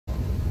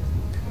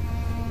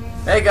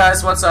Hey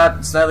guys, what's up?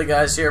 It's another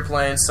Guyz here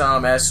playing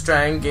some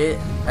Estranged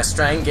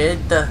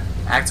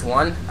Act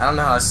 1. I don't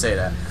know how to say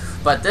that.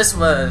 But this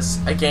was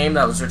a game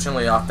that was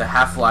originally off the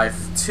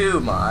Half-Life 2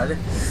 mod.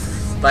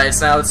 But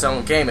it's now its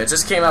own game. It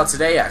just came out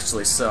today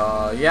actually,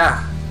 so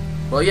yeah.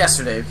 Well,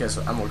 yesterday because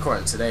I'm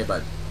recording today,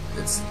 but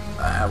it's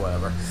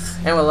whatever.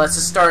 Anyway, let's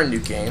just start a new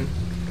game.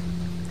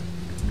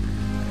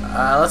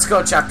 Let's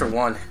go to chapter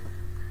 1.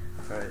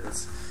 Alright,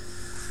 let's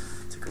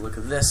take a look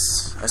at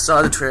this. I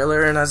saw the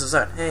trailer and I was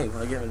like, hey, well,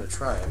 I'll give it a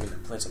try. I mean,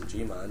 I played some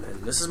Gmod,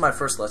 and this is my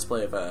first Let's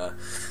Play of a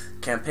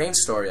campaign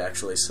story,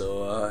 actually,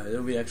 so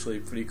it'll be actually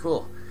pretty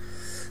cool.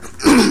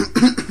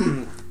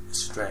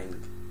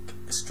 Estranged?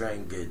 I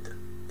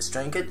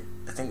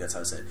think that's how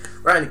I said it.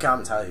 Write in the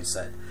comments how you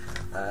said it.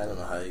 I don't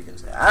know how you can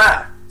say it.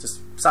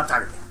 Just stop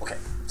talking to me. Okay,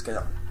 let's get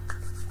on.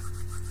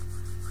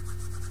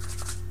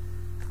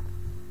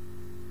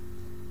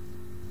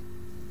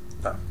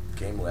 Oh,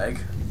 game lag.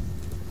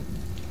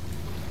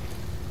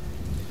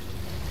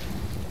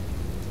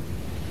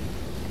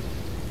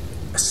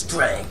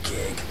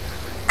 Estranged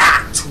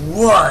Act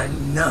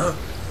 1.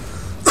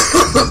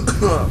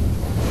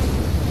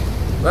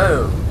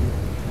 Whoa.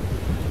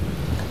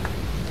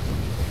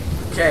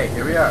 Okay,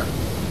 here we are.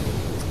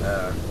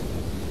 Hello.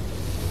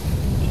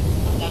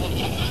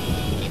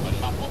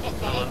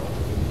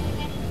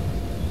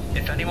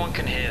 If anyone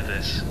can hear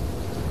this,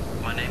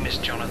 my name is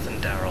Jonathan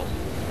Darrell,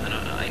 and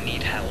I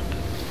need help.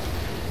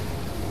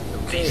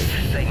 Okay. These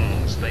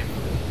things,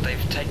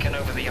 they've taken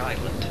over the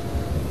island.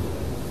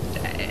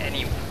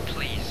 Anyone,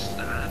 please,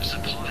 I have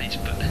supplies,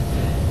 but...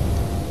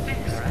 This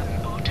is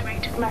an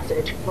automated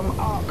message from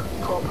ARC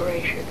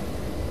Corporation.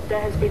 There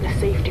has been a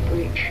safety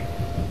breach.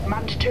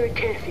 Mandatory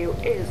curfew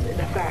is in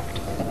effect.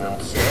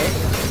 Okay.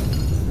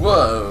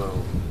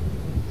 Whoa.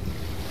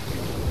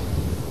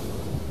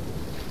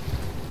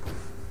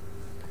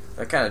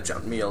 That kind of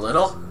jumped me a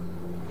little.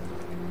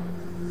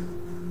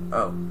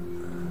 Oh.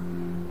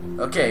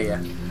 Okay,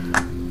 yeah.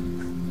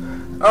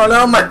 Oh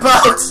no, my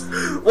boat!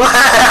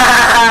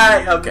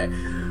 Why? Okay,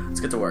 let's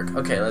get to work.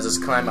 Okay, let's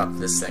just climb up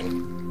this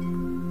thing.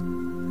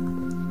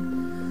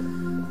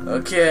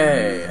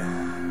 Okay.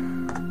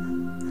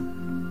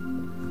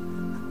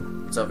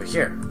 What's over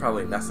here?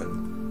 Probably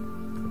nothing.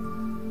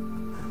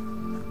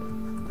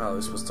 Oh,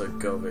 we're supposed to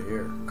go over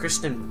here.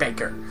 Christian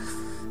Baker.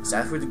 Is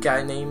that who the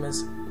guy name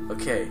is?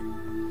 Okay.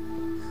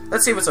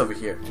 Let's see what's over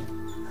here.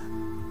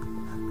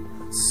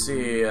 Let's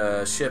see,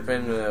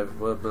 shipping,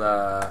 blah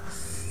blah.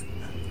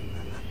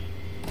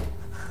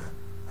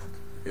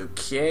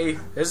 Okay.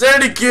 Is there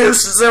any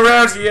gooses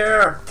around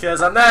here?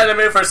 Cause I'm not in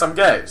the mood for some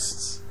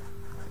ghosts.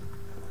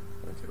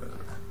 Okay,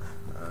 whatever.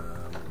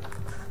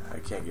 I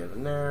can't get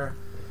in there.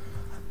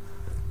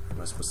 Am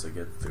I supposed to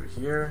get through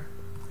here?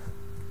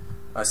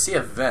 I see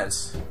a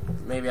vent.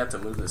 Maybe I have to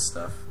move this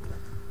stuff.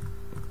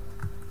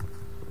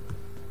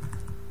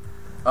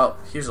 Oh,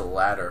 here's a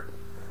ladder.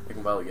 I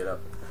can probably get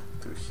up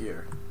through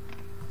here.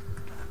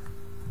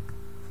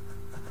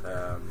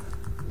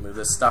 Move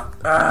this stuff.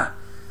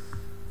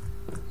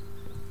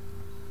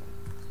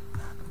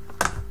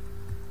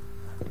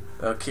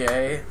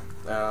 Okay.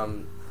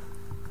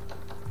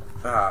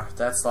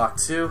 That's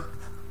locked too.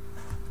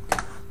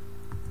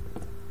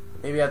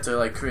 Maybe I have to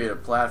like create a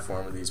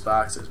platform with these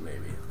boxes,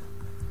 maybe.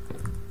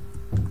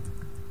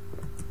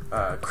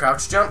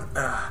 Crouch jump.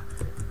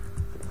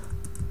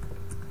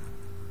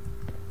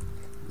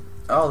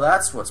 Oh,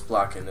 that's what's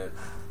blocking it.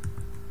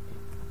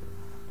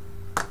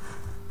 I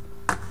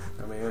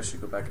mean, I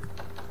should go back.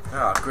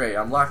 Oh, great!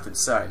 I'm locked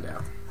inside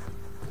now.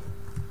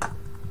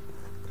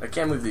 I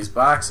can't move these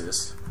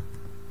boxes.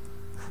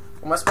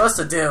 What am I supposed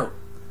to do?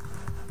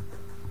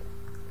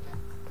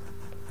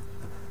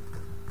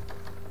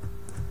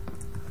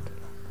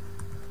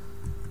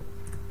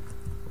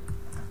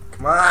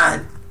 Come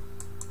on!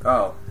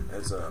 Oh,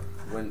 there's a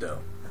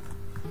window.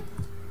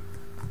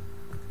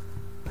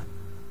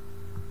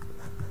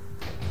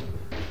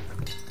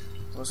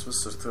 Was I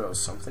supposed to throw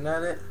something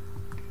at it?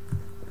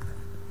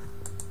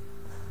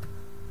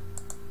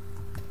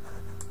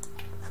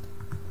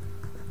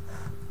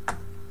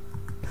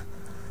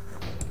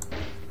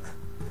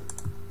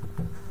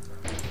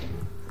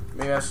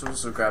 Maybe I'm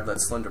supposed to grab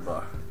that cinder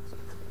block.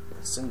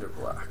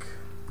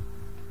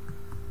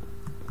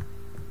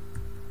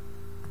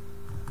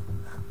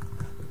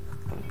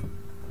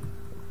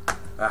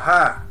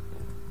 Aha!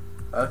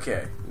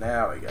 Okay,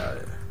 now I got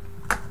it.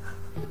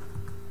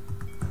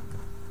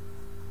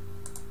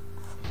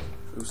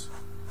 Oops,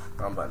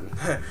 wrong button.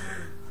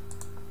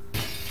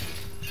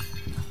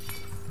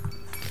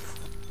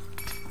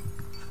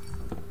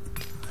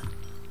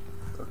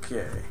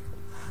 Okay.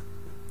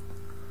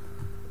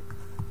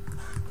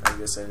 I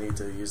guess I need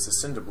to use the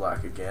cinder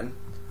block again.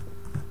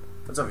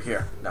 What's over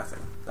here? Nothing.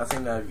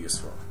 Nothing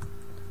useful.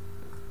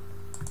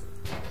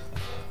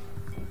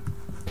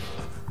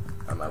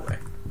 On my way.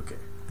 Okay.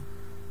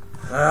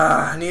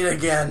 I need it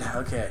again.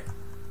 Okay.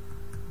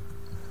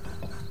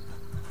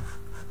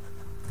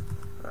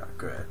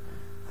 Great.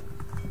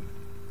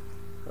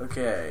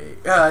 Okay.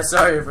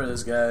 Sorry for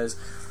this, guys.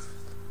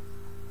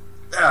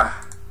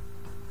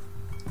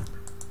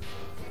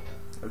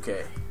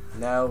 Okay,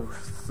 now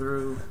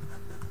through.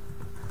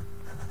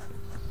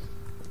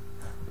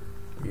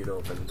 You'd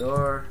open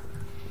door.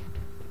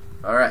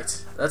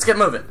 Alright, let's get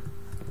moving.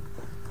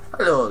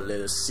 Hello,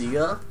 little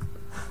seagull.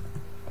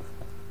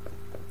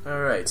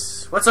 Alright,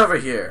 what's over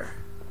here?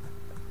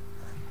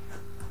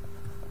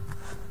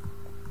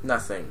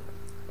 Nothing.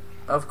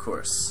 Of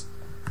course.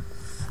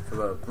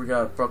 We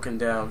got a broken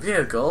down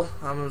vehicle.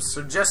 I'm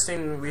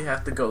suggesting we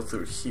have to go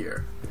through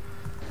here.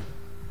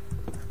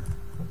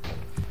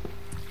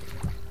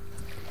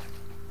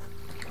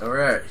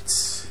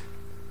 Alright.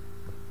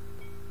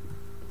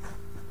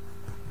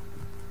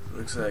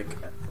 Looks like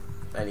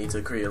I need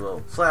to create a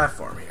little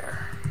platform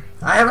here.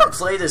 I haven't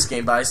played this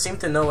game, but I seem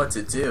to know what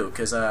to do,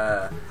 because,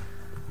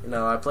 you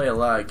know, I play a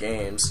lot of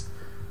games.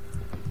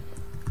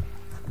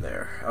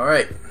 There.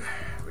 Alright.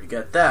 We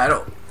got that.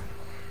 Oh.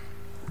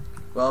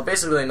 Well,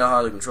 basically I know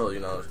how to control,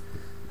 you know,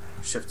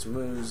 shift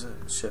moves,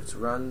 shift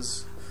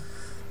runs.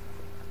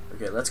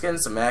 Okay, let's get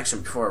into some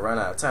action before I run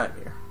out of time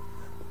here.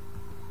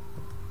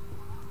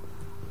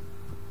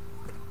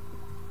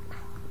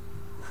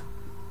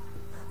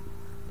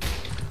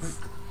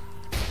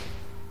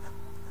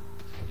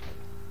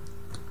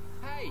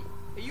 Hey,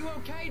 are you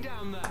okay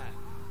down there?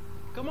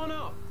 Come on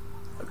up.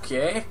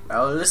 Okay,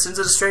 I'll listen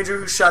to the stranger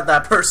who shot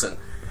that person.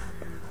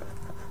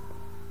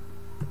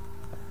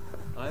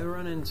 I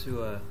run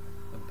into a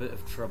bit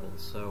of trouble,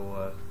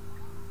 so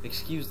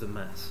excuse the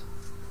mess.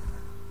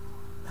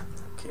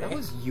 Okay. That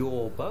was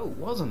your boat,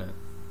 wasn't it?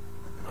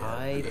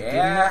 I didn't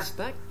Yeah.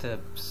 expect a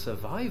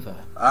survivor.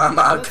 I'll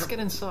Let's get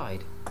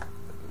inside.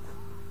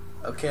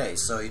 Okay,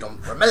 so you don't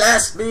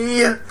molest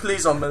me.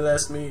 Please don't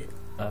molest me.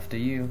 After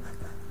you.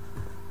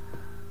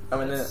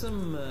 I'm in That's it.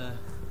 some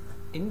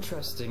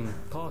interesting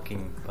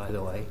parking, by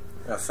the way.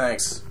 Oh,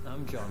 thanks.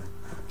 I'm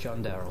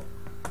John Darrell.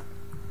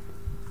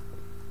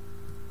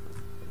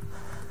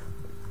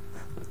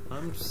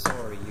 I'm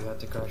sorry you had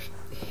to crash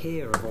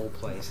here of all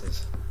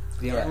places.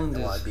 The island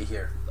well, is I'd be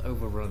here.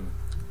 overrun.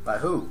 By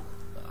who?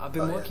 I've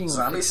been Oh, yeah. working on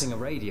Zombies? fixing a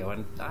radio,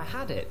 and I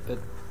had it, but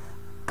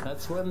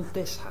that's when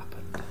this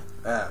happened.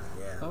 Yeah.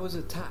 I was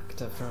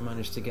attacked after I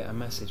managed to get a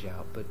message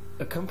out, but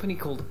a company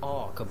called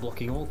ARC are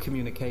blocking all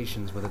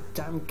communications with a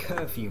damn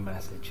curfew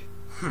message.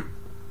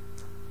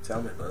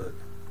 Tell me about it.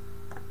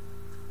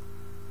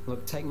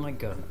 Look, take my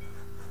gun.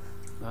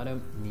 I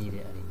don't need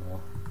it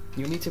anymore.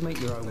 You'll need to make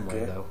your own way,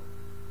 Okay. though.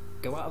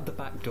 Go out of the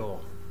back door.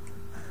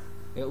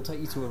 It'll take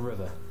you to a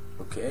river.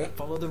 Okay.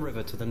 Follow the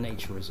river to the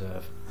nature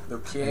reserve. And then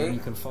Okay. you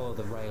can follow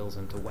the rails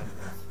into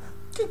Wentworth.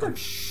 I'm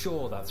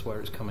sure that's where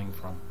it's coming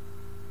from.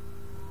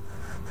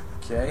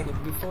 Okay.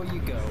 Before you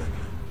go,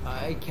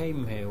 I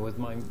came here with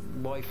my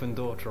wife and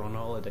daughter on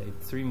holiday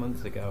 3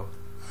 months ago,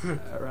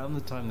 around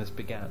the time this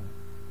began.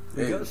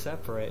 We Hey. got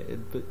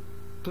separated, but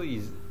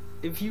please,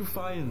 if you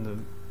find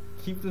them,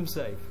 keep them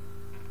safe.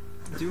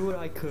 Do what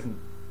I couldn't.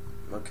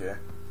 Okay.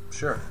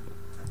 Sure.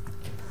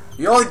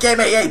 You only gave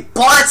me 8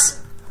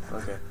 bullets!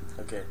 Okay.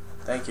 Okay.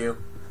 Thank you.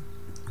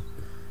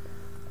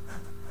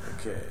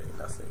 Okay.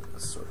 Nothing.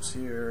 Source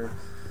here.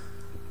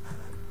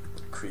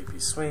 Creepy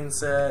swing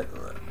set.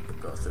 Let me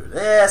go through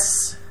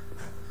this.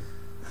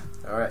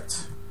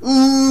 Alright.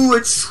 Ooh,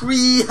 a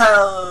tree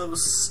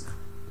house!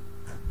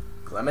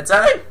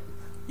 Clementine?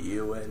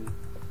 You win.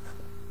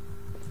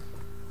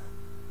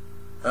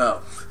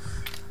 Oh.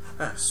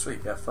 Ah,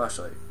 sweet, got a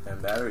flashlight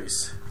and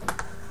batteries.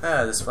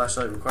 Ah, this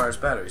flashlight requires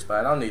batteries, but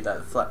I don't need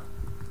that. Drop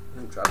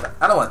that.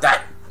 I don't want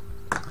that!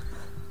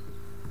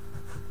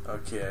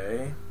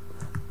 Okay.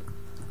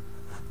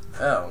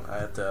 Oh, I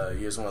have to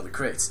use one of the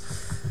crates.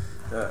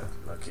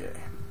 Okay.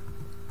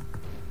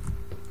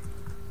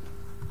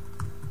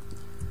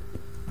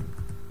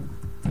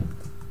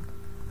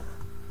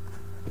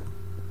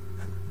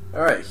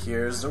 Alright,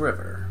 here's the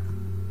river.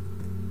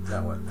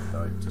 Now what? Do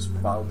I just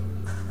follow?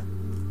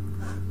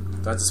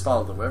 Do I just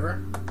follow the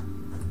river?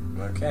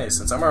 Okay,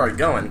 since I'm already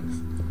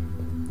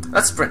going,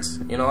 let's sprint.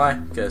 You know why?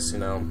 Because, you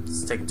know,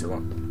 it's taking too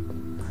long.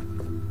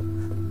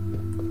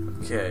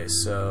 Okay,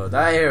 so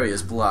that area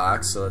is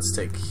blocked, so let's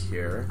take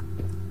here.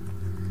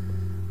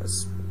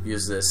 Let's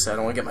use this. I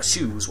don't want to get my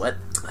shoes wet.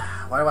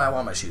 Why do I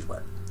want my shoes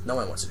wet? No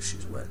one wants their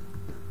shoes wet.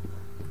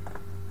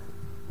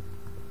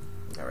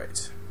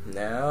 Alright,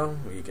 now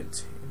we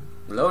continue.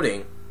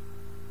 Loading.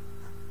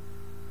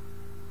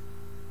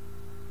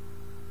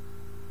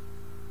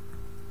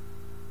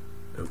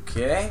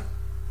 Okay.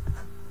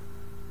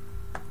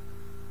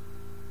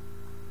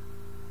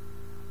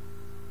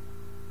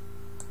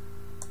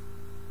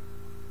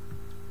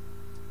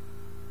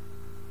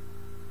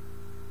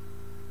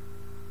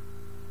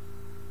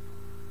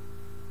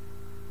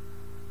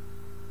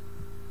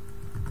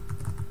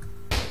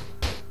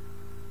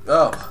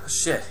 Oh,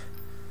 shit.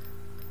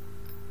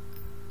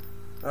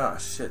 Oh,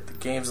 shit, the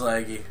game's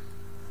laggy.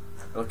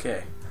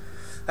 Okay.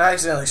 I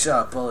accidentally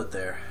shot a bullet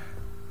there.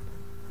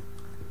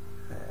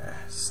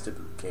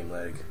 Stupid game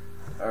lag.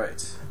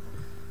 Alright.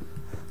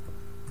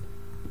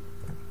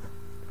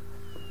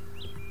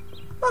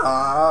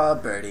 Aw,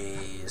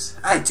 birdies.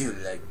 I do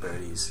like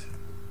birdies.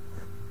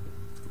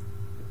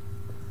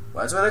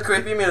 What's with the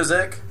creepy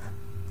music?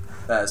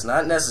 That's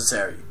not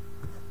necessary.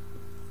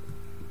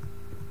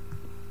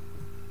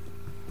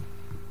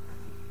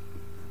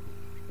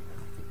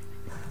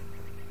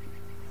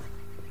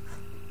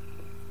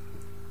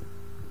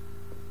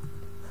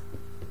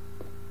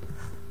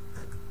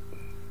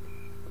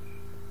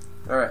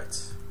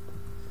 Alright.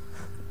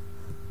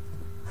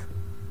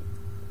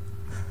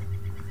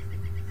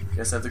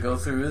 Guess I have to go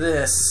through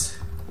this.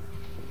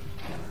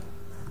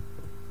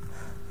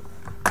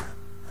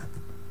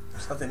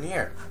 There's nothing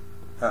here.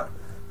 Oh.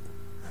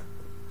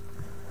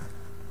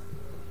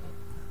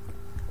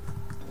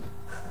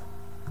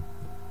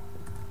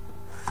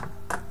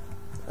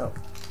 Oh.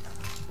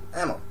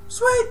 Ammo.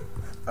 Sweet!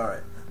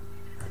 Alright.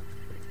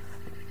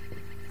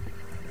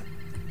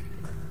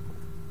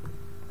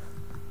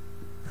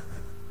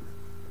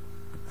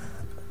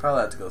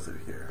 Probably have to go through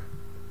here.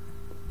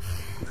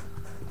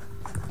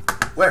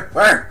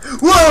 Where?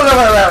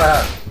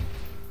 Whoa!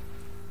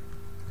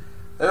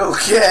 No.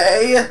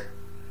 Okay.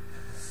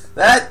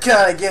 That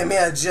kind of gave me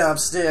a jump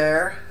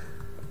scare.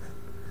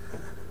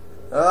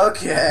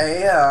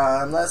 Okay,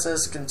 let's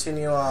just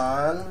continue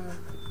on.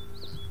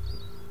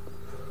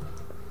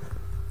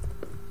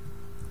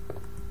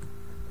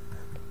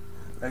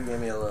 That gave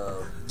me a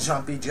little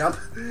jumpy jump.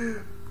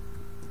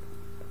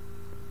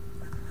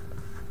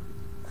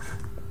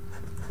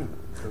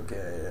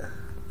 Okay.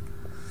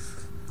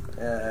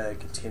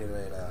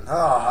 Continuing on.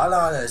 Oh, how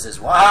long does this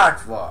walk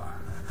for?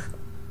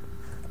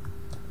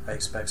 I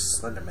expect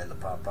Slenderman to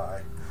pop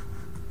by.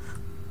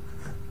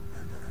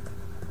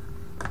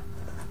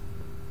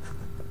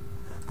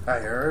 I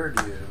heard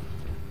you.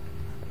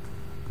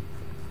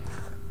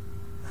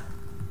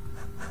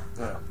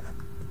 Oh.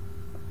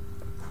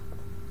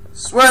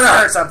 Swear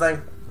I heard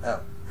something!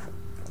 Oh.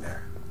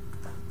 There.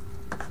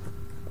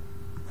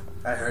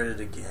 I heard it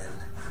again.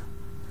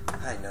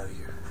 I know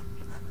you.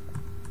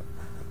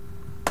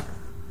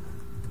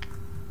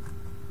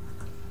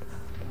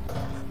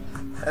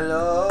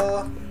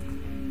 Hello?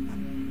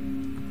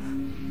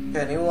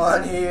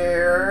 Anyone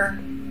here?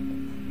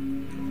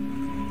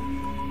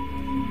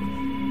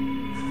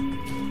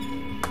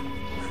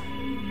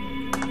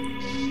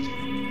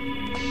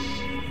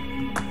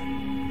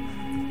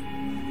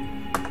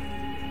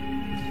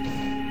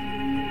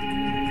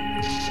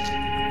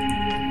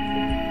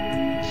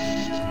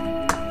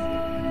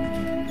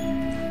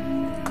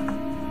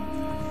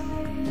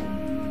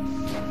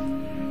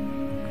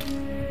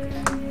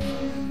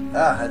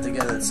 Ah, I had to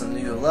get some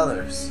new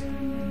leathers.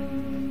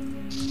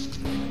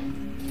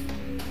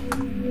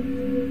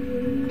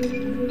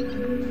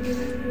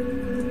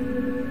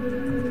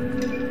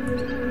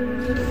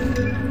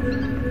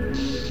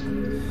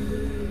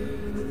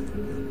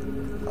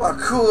 Oh,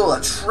 cool,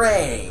 a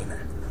train.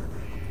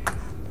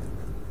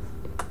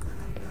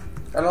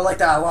 I don't like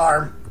that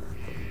alarm.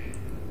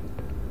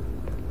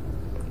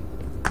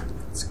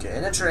 Let's get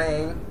in a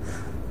train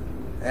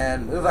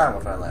and move on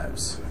with our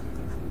lives.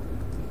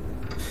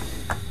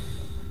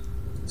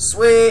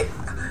 Sweet!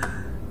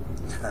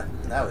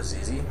 That was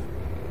easy.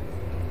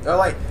 Oh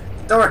wait,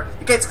 door!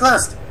 The gate's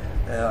closed!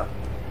 It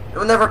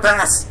will never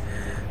pass!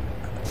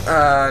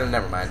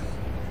 Never mind.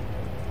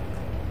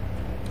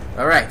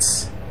 Alright.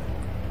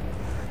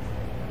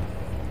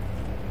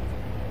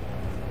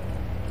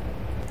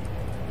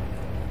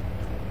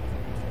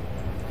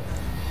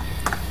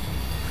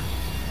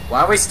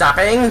 Why are we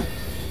stopping?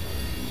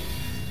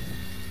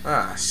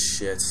 Ah,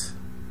 shit.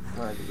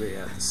 Why do we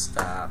have to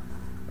stop?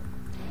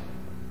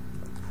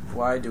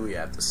 Why do we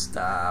have to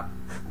stop?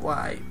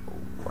 Why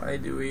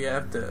do we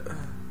have to...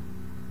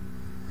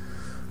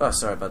 Oh,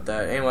 sorry about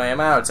that. Anyway,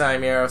 I'm out of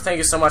time here. Thank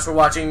you so much for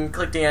watching.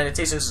 Click the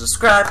annotation to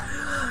subscribe.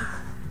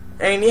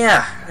 And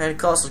yeah, and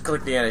also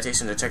click the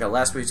annotation to check out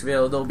last week's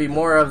video. There'll be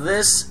more of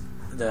this.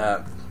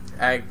 The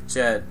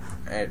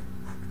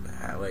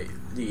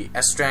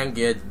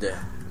Estranged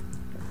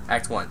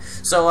Act 1.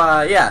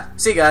 So, yeah.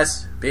 See you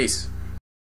guys. Peace.